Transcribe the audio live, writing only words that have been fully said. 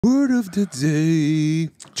Word of the day.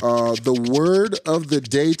 The word of the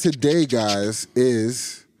day today, guys,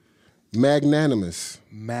 is magnanimous.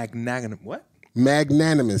 What?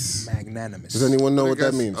 Magnanimous. Magnanimous. Does anyone know what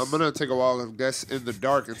that means? I'm gonna take a wild guess in the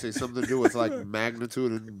dark and say something to do with like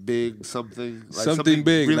magnitude and big something. Like something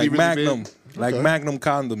big, really, like really Magnum. big. Like Magnum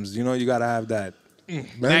condoms. You know, you gotta have that.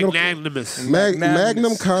 Magnanimous.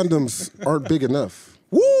 Magnum condoms aren't big enough.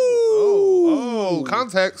 Woo! Oh,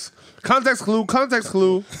 context. Context clue.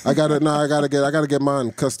 I gotta get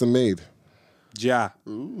mine custom made. Ja.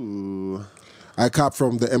 Ooh. I cop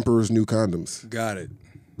from the Emperor's New Condoms. Got it.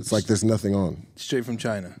 It's like there's nothing on. Straight from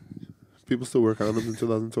China. People still wear condoms in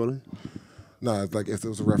 2020? No, it's like if it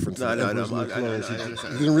was a reference. to the Emperor's New Clothes.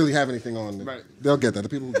 I He didn't really have anything on. Right. They'll get that. The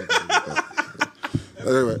people who get that.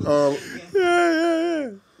 Anyway, Yeah.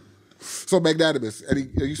 so magnanimous. Eddie,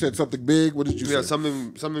 you said something big. What did you say?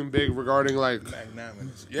 something big regarding like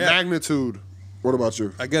Magnanimous. Yeah. magnitude. What about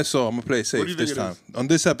you? I guess so. I'm gonna play it safe do you this think it time. is? On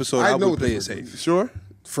this episode, I know will what play it this word safe. Sure?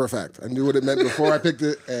 For a fact, I knew what it meant before I picked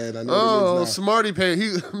it, and I know what it Oh, means now. smarty pants. He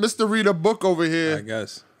Mr. Read a book over I here.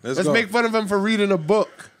 guess. Let's go. make fun of him for reading a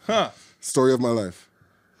book. Huh. Story of my life.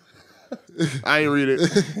 I ain't read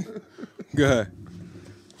it. Go ahead.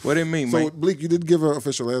 What do you mean, So, Mike? Bleak, you didn't give an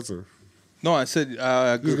official answer. No, I said. You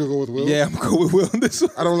gonna go with Will? Yeah, I'm going with Will on this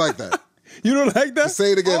one. I don't like that. You don't like that?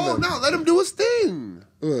 Say it again, Oh, then. no, let him do his thing.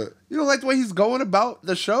 What? You don't like the way he's going about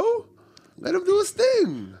the show? Let him do his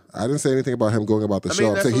thing. I didn't say anything about him going about the I mean, show.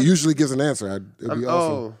 I'm that's saying he what- usually gives an answer. It'd be awesome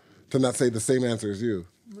oh. to not say the same answer as you.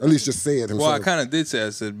 At least just say it himself. Well, I kind of did say I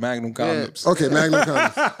said Magnum condoms. Okay, magnum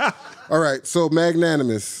condoms. All right, so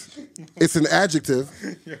magnanimous. It's an adjective,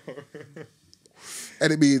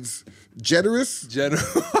 and it means generous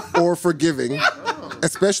or forgiving,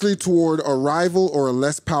 especially toward a rival or a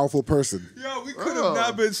less powerful person. Yo, we could have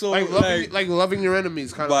not been so like loving your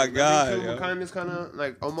enemies, kind of. My like, God, yo. kindness, kind of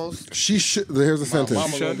like almost. She should. Here's a mama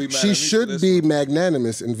sentence. gonna be mad at She me should for this be one.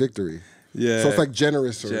 magnanimous in victory. Yeah. So it's like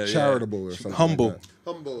generous or Yeah. charitable or something. Humble. Like that.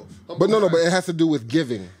 Humble. But no, but it has to do with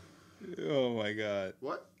giving. Oh my God.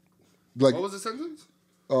 What? Like What was the sentence?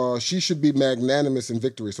 she should be magnanimous in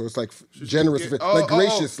victory. So it's like generous, Oh, like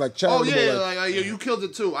gracious, like charitable. Oh yeah, like, you killed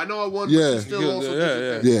it too. I know I won. Yeah. But you still You also killed did it,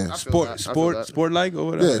 your yeah, thing. yeah. I feel that. I feel that. Sport like or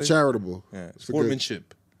whatever. yeah, charitable. Yeah, It's a good-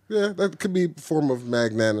 sportmanship. Yeah, that could be a form of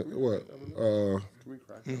magnanimous. What?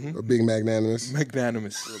 Being magnanimous.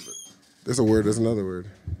 Magnanimous. There's a word. There's another word.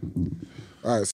 All right.